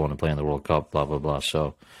blah. I still want to play in the World Cup, blah blah blah.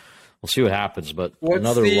 So we'll see what happens. But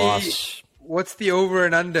another loss. What's the over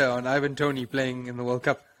and under on Ivan Toney playing in the World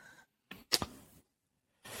Cup?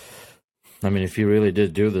 I mean, if he really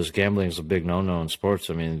did do this, gambling is a big no-no in sports.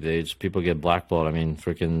 I mean, people get blackballed. I mean,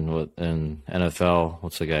 in NFL,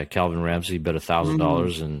 what's the guy? Calvin Ramsey bet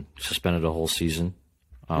 $1,000 and suspended a whole season.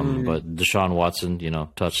 But Deshaun Watson,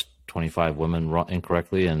 touched 25 women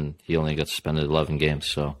incorrectly, and he only got suspended 11 games.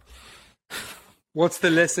 So, what's the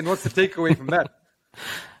lesson? What's the takeaway from that?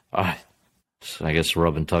 I guess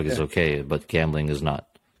rub and tug is okay, but gambling is not.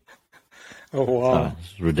 Oh wow,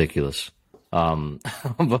 it's ridiculous.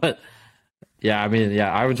 But. Yeah, I mean,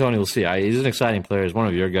 Ivan Toney, we'll see. He's an exciting player. He's one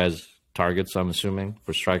of your guys' targets, I'm assuming,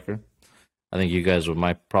 for striker. I think you guys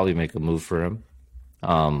might probably make a move for him.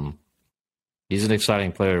 He's an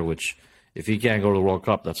exciting player, which if he can't go to the World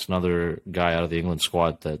Cup, that's another guy out of the England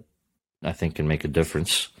squad that I think can make a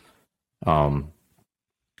difference. And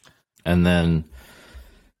then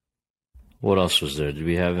what else was there? Did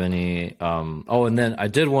we have any? And then I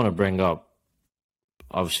did want to bring up,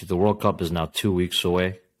 obviously, the World Cup is now 2 weeks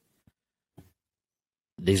away.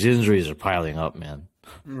 These injuries are piling up, man.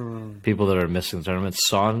 People that are missing the tournament.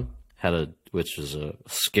 Son which is a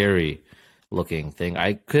scary looking thing.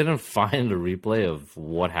 I couldn't find a replay of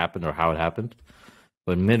what happened or how it happened,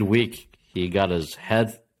 but midweek he got his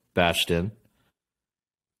head bashed in,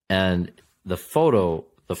 and the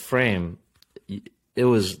frame, there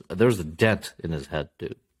was a dent in his head, dude.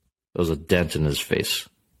 There was a dent in his face,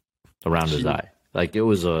 around his eye, like it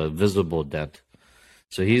was a visible dent.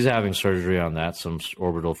 So he's having surgery on that, some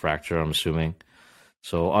orbital fracture, I'm assuming.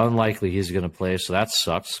 So unlikely he's going to play. So that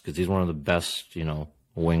sucks because he's one of the best,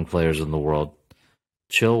 wing players in the world.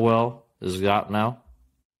 Chilwell is out now.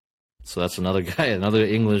 So that's another guy, another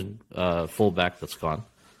England fullback that's gone.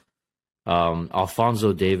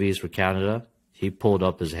 Alphonso Davies for Canada. He pulled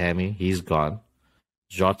up his hammy. He's gone.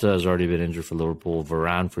 Jota has already been injured for Liverpool.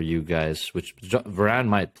 Varane for you guys, which Varane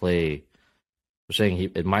might play.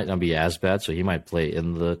 Saying it might not be as bad, so he might play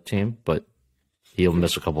in the team, but he'll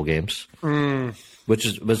miss a couple games. Which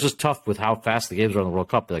is just tough with how fast the games are in the World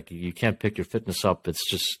Cup. Like you can't pick your fitness up.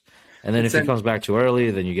 It's just, and then if he comes back too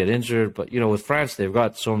early, then you get injured. But with France, they've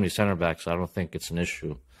got so many center backs. I don't think it's an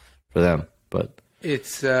issue for them. But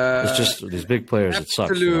it's just these big players. It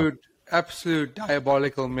sucks. Absolute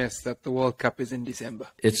diabolical miss that the World Cup is in December.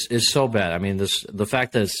 It's so bad. I mean, the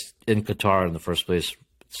fact that it's in Qatar in the first place.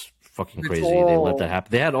 Fucking crazy. They let that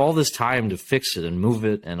happen. They had all this time to fix it and move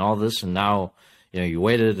it and all this, and now you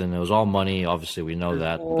waited and it was all money. Obviously, we know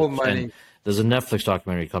that. All money. There's a Netflix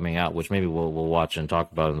documentary coming out, which maybe we'll watch and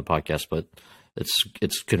talk about in the podcast. But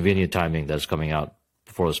it's convenient timing that it's coming out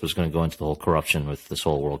before this was going to go into the whole corruption with this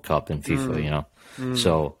whole World Cup and FIFA.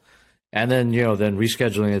 So, and then then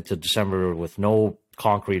rescheduling it to December with no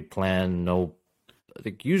concrete plan, no. I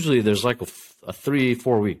think usually there's like a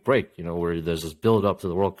 3-4 week break, where there's this build up to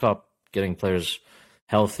the World Cup, getting players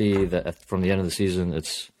healthy from the end of the season.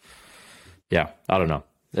 I don't know.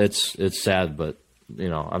 It's sad, but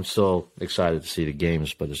I'm still excited to see the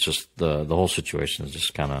games, but it's just the whole situation is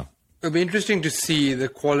just kind of. It'll be interesting to see the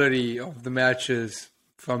quality of the matches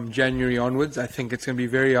from January onwards. I think it's going to be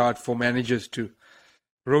very hard for managers to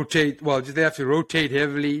rotate. Well, they have to rotate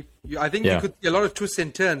heavily. I think you could see a lot of twists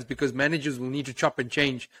and turns because managers will need to chop and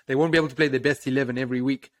change. They won't be able to play their best 11 every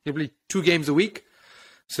week. They'll play 2 games a week.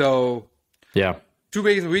 So, 2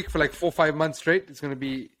 games a week for like 4 or 5 months straight. It's going to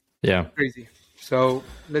be crazy. So,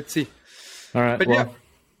 let's see. All right. But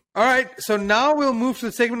all right. So now we'll move to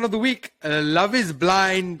the segment of the week. Love is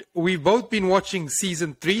Blind. We've both been watching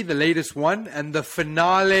season 3, the latest one, and the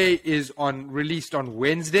finale is released on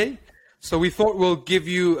Wednesday. So we thought we'll give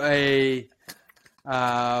you a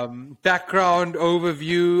background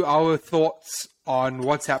overview, our thoughts on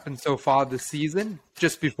what's happened so far this season,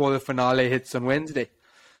 just before the finale hits on Wednesday.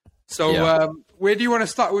 So where do you want to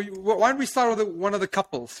start? Why don't we start with one of the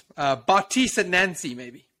couples? Bartise and Nancy,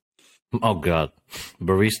 maybe. Oh, God.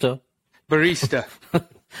 Barista?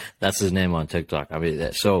 That's his name on TikTok. I mean,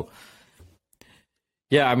 the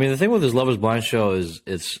thing with this Love is Blind show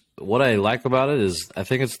is what I like about it is I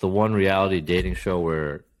think it's the one reality dating show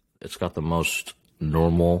where it's got the most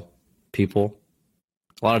normal people.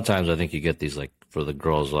 A lot of times I think you get these, like, for the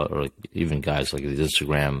girls or like, even guys, like these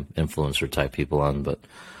Instagram influencer type people on. But,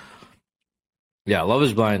 yeah, Love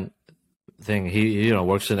is Blind thing, he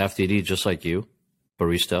works in FTD just like you.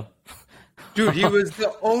 Barista. Dude, he was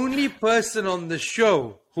the only person on the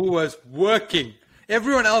show who was working.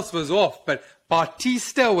 Everyone else was off, but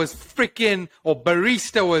Bartista was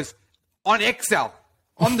Barista was on Excel,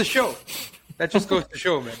 on the show. That just goes to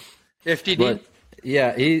show, man. FTD. But,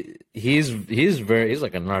 yeah, he's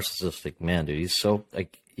like a narcissistic man, dude. He's so,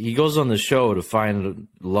 like, he goes on the show to find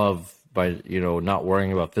love by, not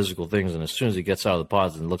worrying about physical things. And as soon as he gets out of the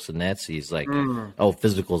pods and looks at Nancy, he's like, oh,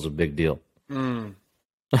 physical is a big deal.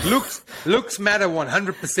 Looks matter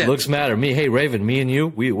 100%. Looks matter. Hey Raven, me and you,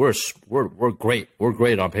 we're great. We're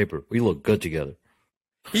great on paper. We look good together.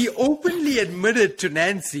 He openly admitted to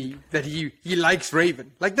Nancy that he likes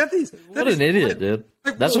Raven. Like that is what an idiot, dude.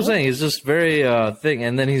 Like, that's what I'm saying. He's just very thing,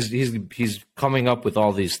 and then he's coming up with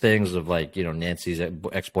all these things of like Nancy's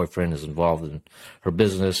ex-boyfriend is involved in her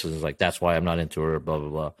business, and is like that's why I'm not into her. Blah blah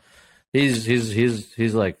blah. He's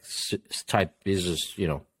like type. He's just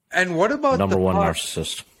And what about number the one part,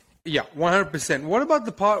 narcissist? Yeah, 100%. What about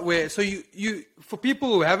the part where you for people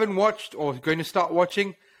who haven't watched or going to start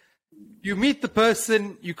watching, you meet the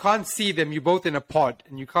person, you can't see them. You're both in a pod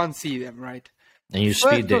and you can't see them, right? And you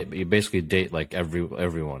speed date. You basically date like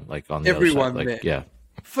everyone, like on the everyone other side. Like, yeah.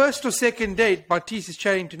 First or second date, Bartise is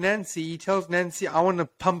chatting to Nancy. He tells Nancy, "I want to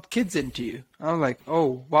pump kids into you." I'm like,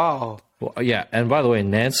 "Oh wow." Well, yeah, and by the way,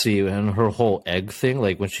 Nancy and her whole egg thing,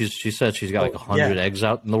 like when she said she's got like 100 eggs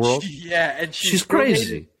out in the world. And she's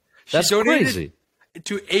crazy. That's crazy.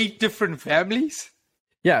 To 8 different families.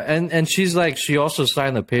 Yeah, and she's like, she also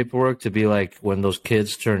signed the paperwork to be like, when those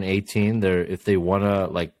kids turn 18, if they want to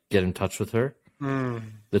like get in touch with her,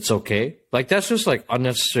 it's okay. Like that's just like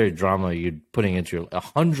unnecessary drama you're putting into your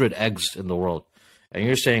 100 eggs in the world. And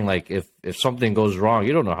you're saying, like, if something goes wrong,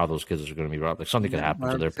 you don't know how those kids are going to be robbed. Like, something could happen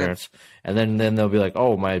to their parents. And then they'll be like,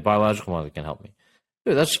 oh, my biological mother can help me.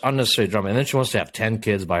 Dude, that's unnecessary drama. And then she wants to have 10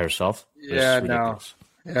 kids by herself. Yeah, no.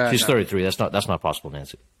 Yeah, she's 33. That's not possible,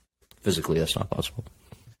 Nancy. Physically, that's not possible.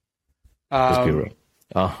 Let's be real.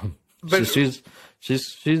 But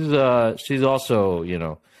she's also,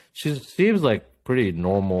 she seems like pretty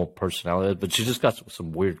normal personality, but she just got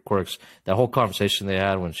some weird quirks. That whole conversation they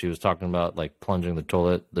had when she was talking about like plunging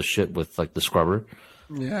the shit with like the scrubber.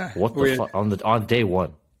 Yeah. What the fuck on day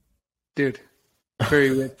one? Dude. Very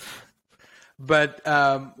weird. But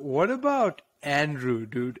what about Andrew,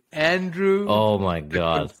 dude? Andrew. Oh my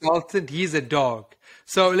God. Consultant, he's a dog.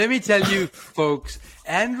 So let me tell you, folks,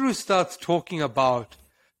 Andrew starts talking about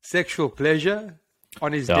sexual pleasure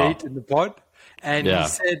on his date in the pod. And he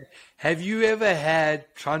said, "Have you ever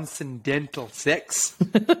had transcendental sex?"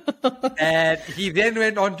 And he then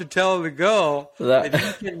went on to tell the girl that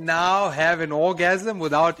he can now have an orgasm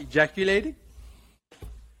without ejaculating.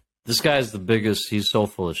 This guy's the biggest. He's so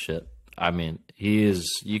full of shit. I mean, he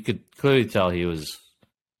is. You could clearly tell he was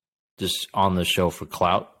just on the show for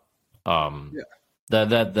clout. I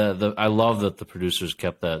love that the producers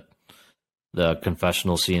kept the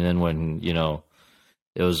confessional scene in when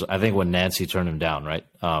it was, I think, when Nancy turned him down, right?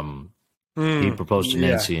 He proposed to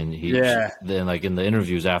Nancy, and then like in the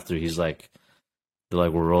interviews after, he's like, they're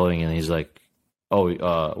like, we're rolling, and he's like, oh,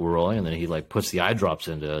 we're rolling, and then he like puts the eye drops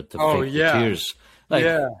in to fake the tears. Like,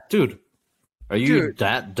 dude, are you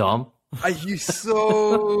that dumb? Are you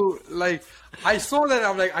so like? I saw that.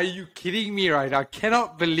 I'm like, are you kidding me? Right? I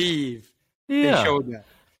cannot believe They showed that.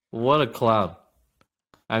 What a clown.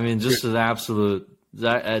 I mean, just an absolute,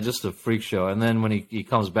 just a freak show. And then when he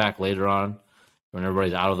comes back later on, when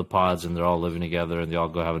everybody's out of the pods and they're all living together and they all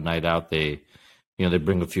go have a night out, they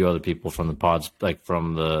bring a few other people from the pods, like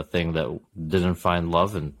from the thing that didn't find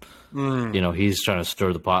love. And, he's trying to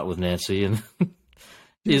stir the pot with Nancy. And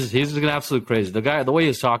he's an absolute crazy. The way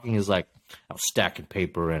he's talking is like, I was stacking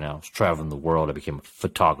paper and I was traveling the world. I became a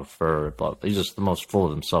photographer. Blah, blah. He's just the most full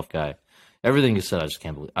of himself guy. Everything he said, I just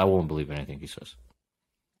can't believe. I won't believe anything he says.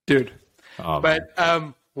 Dude. But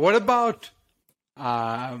what about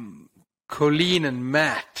Colleen and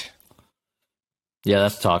Matt? Yeah,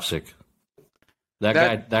 that's toxic.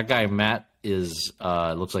 That guy Matt is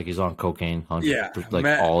looks like he's on cocaine. Matt,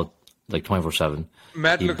 24/7.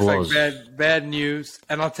 Matt looks like bad news.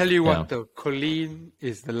 And I'll tell you what though, Colleen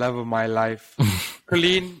is the love of my life.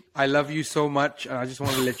 Colleen, I love you so much, and I just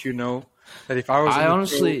want to let you know that if I was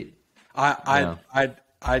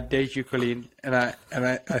I'd date you, Colleen, and I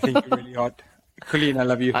think you're really hot. Colleen, I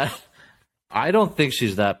love you. I don't think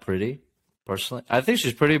she's that pretty, personally. I think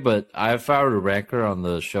she's pretty, but if I were to rank her on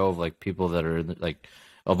the show of like people that are in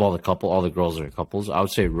of all the girls that are couples, I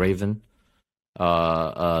would say Raven,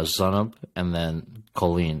 Zanab, and then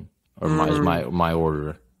Colleen is my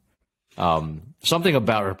order. Something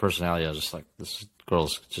about her personality, I was just like, this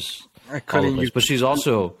girl's just all the place. But she's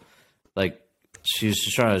also like, she's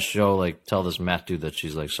trying to tell this Matt dude that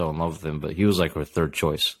she's like so in love with him, but he was like her third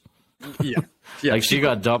choice. Yeah. Like she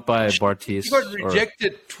got dumped by Bartiz. She got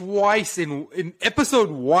rejected twice in episode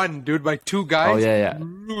 1, dude, by 2 guys. Oh yeah.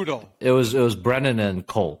 Brutal. It was Brennan and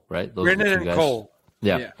Cole, right? Brennan and guys. Cole.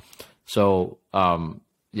 Yeah. So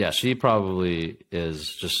she probably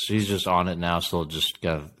she's just on it now, so just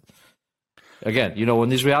kind of, again, when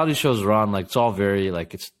these reality shows are on, like it's all very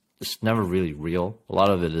like it's never really real. A lot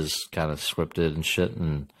of it is kind of scripted and shit,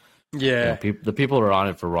 and the people are on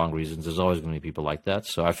it for wrong reasons. There's always going to be people like that.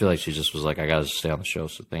 So I feel like she just was like, I got to stay on the show,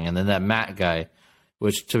 sort of thing. And then that Matt guy,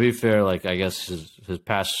 which to be fair, like I guess his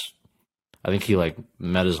past, I think he like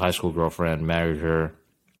met his high school girlfriend, married her,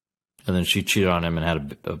 and then she cheated on him and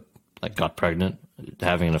had got pregnant,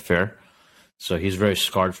 having an affair. So he's very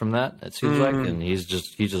scarred from that, it seems like, and he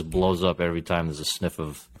just blows up every time there's a sniff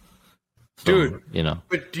of some, dude.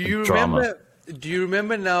 But do you drama. remember? Do you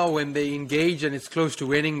remember now when they engage and it's close to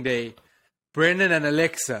wedding day, Brennan and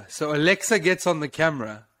Alexa? So Alexa gets on the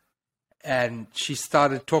camera, and she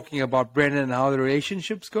started talking about Brennan and how the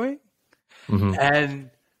relationship's going,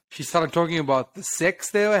 and she started talking about the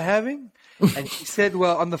sex they were having, and she said,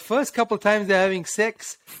 "Well, on the first couple of times they're having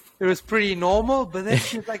sex, it was pretty normal, but then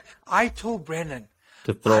she was like, I told Brennan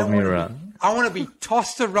to throw me around. I want to be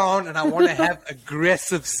tossed around, and I want to have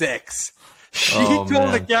aggressive sex." She told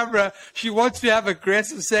the camera she wants to have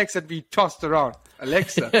aggressive sex and be tossed around.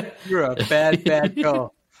 Alexa, you're a bad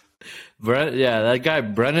girl. That guy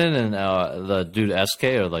Brennan and the dude SK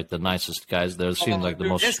are like the nicest guys. They seem like the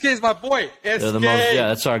most. SK is my boy. SK. They're the most. Yeah,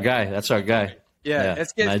 that's our guy. Yeah.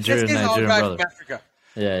 SK. Nigerian brother. From Africa.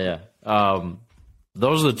 Yeah.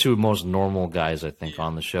 Those are the 2 most normal guys, I think,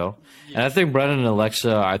 on the show. Yeah. And I think Brennan and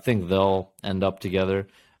Alexa, I think they'll end up together.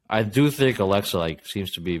 I do think Alexa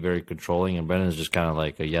seems to be very controlling, and Brennan is just kind of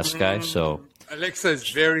like a yes guy. So Alexa is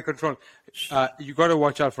very controlling. You got to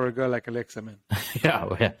watch out for a girl like Alexa, man.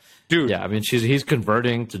 yeah, dude. Yeah, I mean he's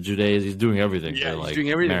converting to Judaism. He's doing everything. Yeah, to, he's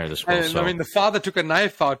doing everything. Marry this girl, I mean, the father took a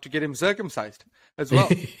knife out to get him circumcised as well.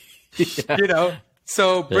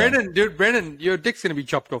 So Brennan, your dick's gonna be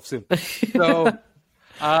chopped off soon. So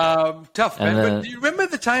tough, man. But do you remember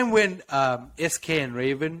the time when SK and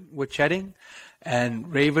Raven were chatting?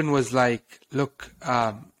 And Raven was like, look,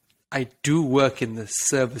 I do work in the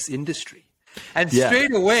service industry. And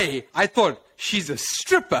straight away, I thought, she's a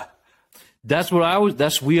stripper. That's what I was,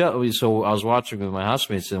 so I was watching with my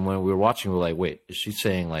housemates, and when we were watching, we were like, wait, is she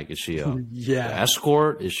saying, is she an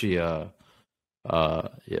escort? Is she is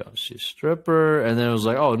she a stripper? And then it was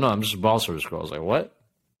like, oh, no, I'm just a ball service girl. I was like, what?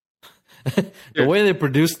 The way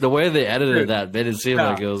they edited that made it seem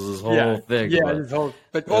like it was this whole thing. Yeah, this whole,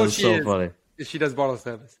 but all she so funny. She does bottle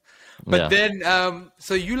service. But then,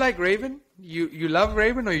 so you like Raven? You love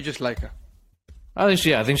Raven, or you just like her? I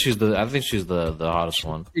think she's the hottest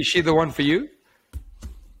one. Is she the one for you?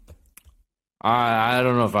 I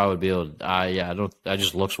don't know if I would be able to. I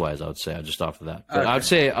just looks wise, I would say. Just off of that. But I'd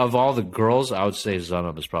say of all the girls, I would say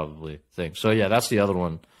Zanab is probably the thing. So yeah, that's the other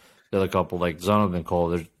one. The other couple, like Zanab and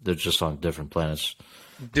Cole, they're just on different planets.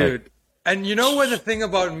 Dude. And you know what the thing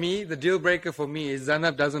about me, the deal breaker for me is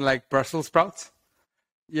Zanab doesn't like Brussels sprouts.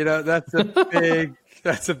 That's a big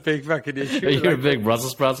That's a big fucking issue. You're a big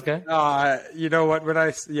Brussels sprouts guy? You know what?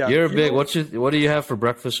 You're a big. What do you have for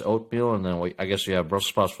breakfast? Oatmeal, and then I guess you have Brussels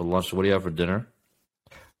sprouts for lunch. What do you have for dinner?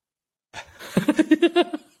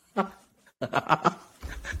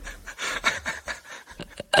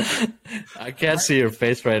 I can't see your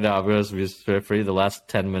face right now. I'm going to be straight for you. The last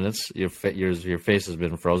 10 minutes, your face has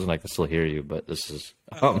been frozen. I can still hear you, but this is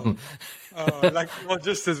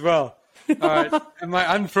just as well. All right, am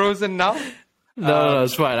I unfrozen now? No,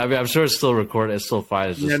 it's fine. I mean, I'm sure it's still recorded. It's still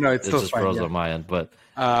fine. It's just, it's still fine, frozen on my end. But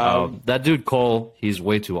that dude Cole, he's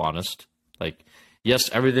way too honest. Like, yes,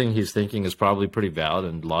 everything he's thinking is probably pretty valid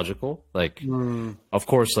and logical. Like, of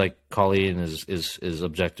course, like Colleen is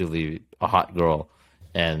objectively a hot girl,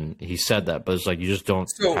 and he said that. But it's like you just don't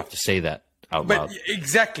have to say that out loud.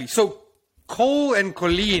 Exactly. So Cole and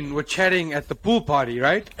Colleen were chatting at the pool party,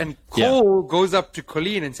 right? And Cole goes up to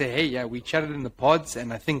Colleen and say, "Hey, yeah, we chatted in the pods,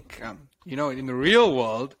 and I think." In the real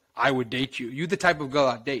world, I would date you. You're the type of girl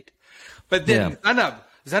I'd date. But then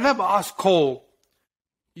Zanab asked Cole,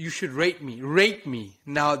 you should rate me. Rate me.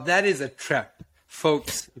 Now, that is a trap.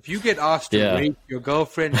 Folks, if you get asked to rate your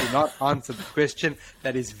girlfriend, do not answer the question.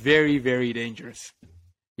 That is very, very dangerous.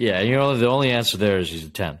 Yeah, and the only answer there is she's a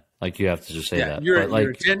 10. Like, you have to just say that. You're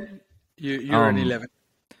a 10. You're an 11.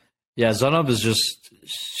 Yeah, Zanab is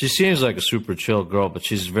she seems like a super chill girl, but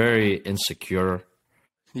she's very insecure.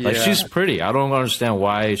 Like, she's pretty. I don't understand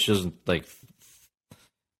why she doesn't, like,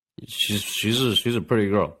 she's a pretty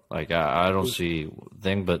girl. Like, I don't see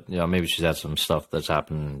thing, but, maybe she's had some stuff that's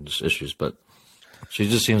happened, just issues, but she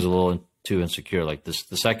just seems a little too insecure. Like, the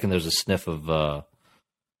second there's a sniff of,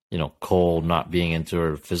 Cole not being into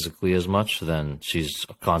her physically as much, then she's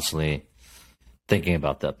constantly thinking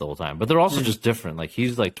about that the whole time. But they're also just different. Like,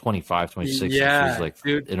 he's like 25, 26, and she's like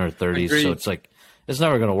in her 30s, agreed. So it's like, it's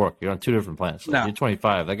never going to work. You're on two different planets. Like, No. You're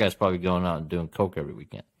 25. That guy's probably going out and doing coke every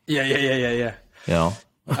weekend. Yeah.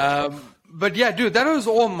 But yeah, dude, that was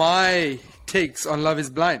all my takes on Love is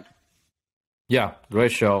Blind. Yeah,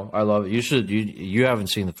 great show. I love it. You should. You haven't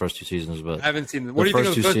seen the first two seasons, but I haven't seen them. What do you think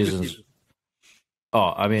of the first two seasons?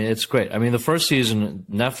 Oh, I mean, it's great. I mean, the first season,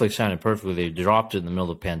 Netflix had it perfectly. They dropped it in the middle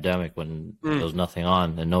of the pandemic when there was nothing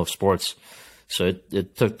on and no sports. So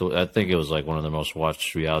it took I think it was like one of the most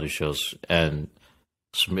watched reality shows, and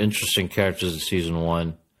some interesting characters in season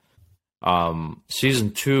one.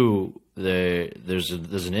 Season two, there's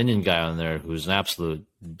an Indian guy on there who's an absolute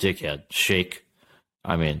dickhead, Sheikh.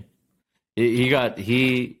 I mean, he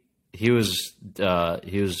was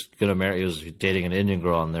gonna marry. He was dating an Indian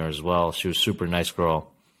girl on there as well. She was a super nice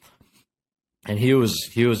girl, and he was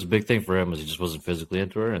a big thing for him was he just wasn't physically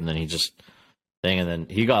into her, and then and then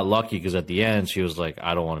he got lucky because at the end she was like,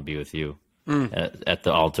 "I don't want to be with you," at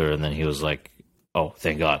the altar, and then he was like, "Oh,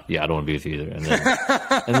 thank God. Yeah, I don't want to be with you either." And then,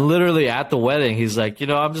 and literally at the wedding, he's like,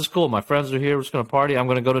 I'm just cool. My friends are here. We're just going to party. I'm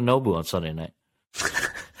going to go to Nobu on Sunday night.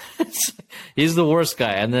 He's the worst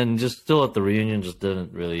guy. And then just still at the reunion, just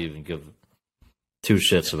didn't really even give two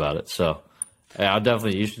shits about it. So, yeah,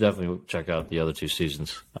 you should definitely check out the other two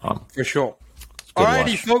seasons. For sure.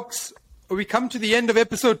 Alrighty, folks. We come to the end of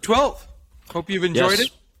episode 12. Hope you've enjoyed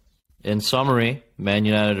it. In summary, Man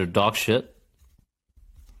United are dog shit.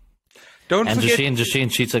 Justine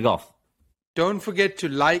cheats at golf. Don't forget to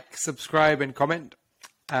like, subscribe, and comment.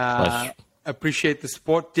 Appreciate the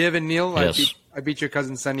support. Dev and Neil, yes. I beat your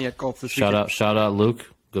cousin Sonny at golf this weekend. Shout out, Luke.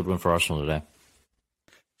 Good win for Arsenal today.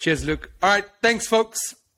 Cheers, Luke. All right. Thanks, folks.